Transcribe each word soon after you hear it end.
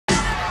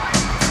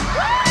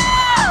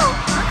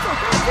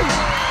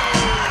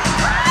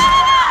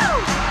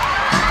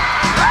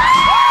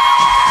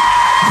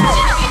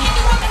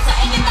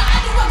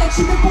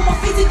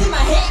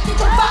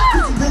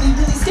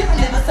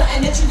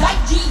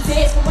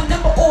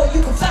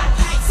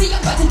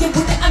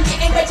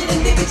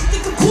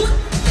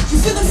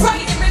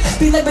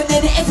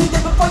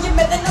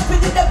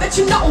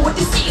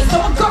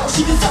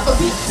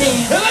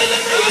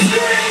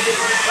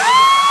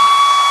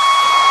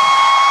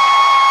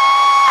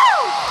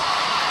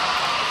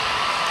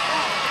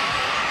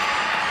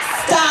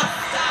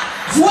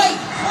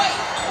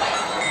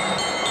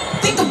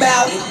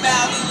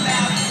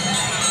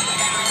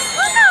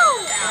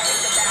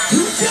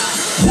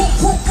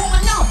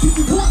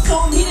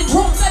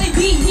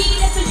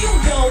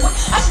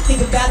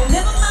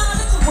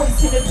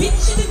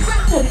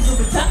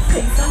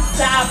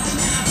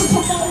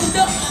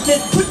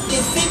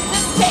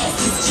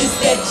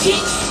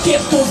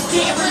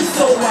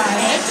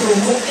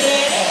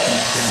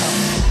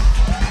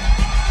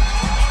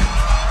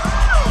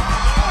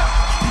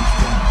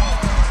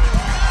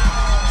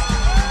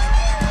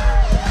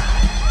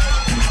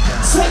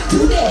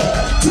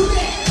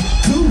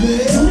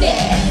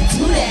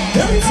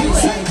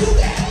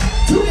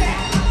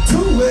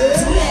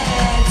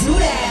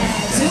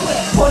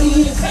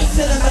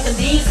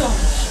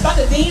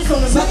dance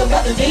on it,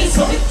 about to dance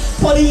on it.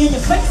 Party in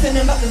your face and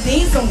I'm about to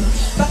dance on it.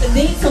 About to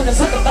dance on it,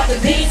 about to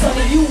dance on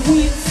it. You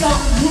win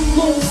some, you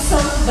lose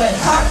some, but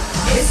her,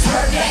 it's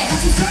her day.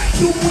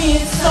 You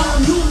win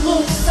some, you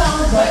lose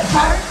some, but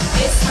her,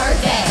 it's her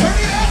day.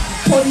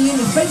 Party in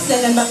your face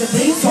and I'm about to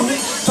dance on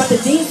it. About to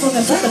dance on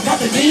it, about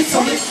to dance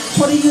on it.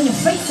 Party in your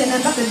face and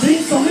I'm about to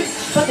dance on it.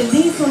 About to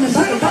dance on it,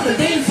 about to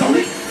dance on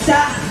it.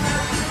 Stop,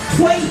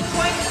 wait.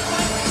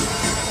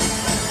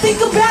 Think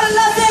about it,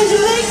 Los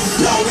Angeles.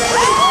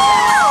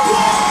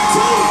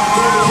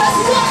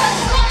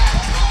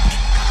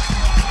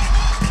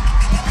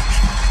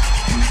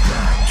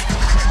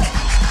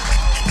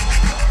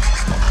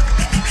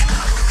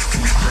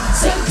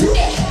 Say do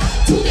that,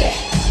 do that,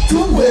 do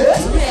it.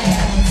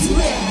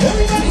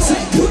 Everybody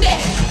say do that,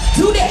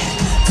 do that,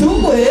 do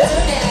it.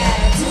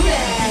 Do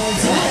that.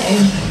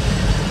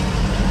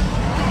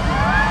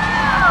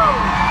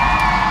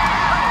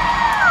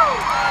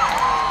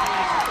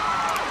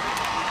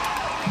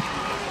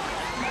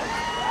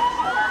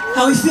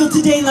 How we feel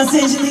today, Los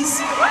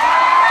Angeles?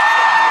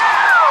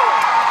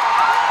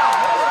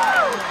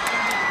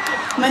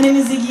 My name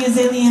is Iggy,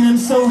 Azalea, and I'm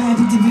so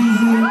happy to be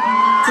here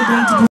today to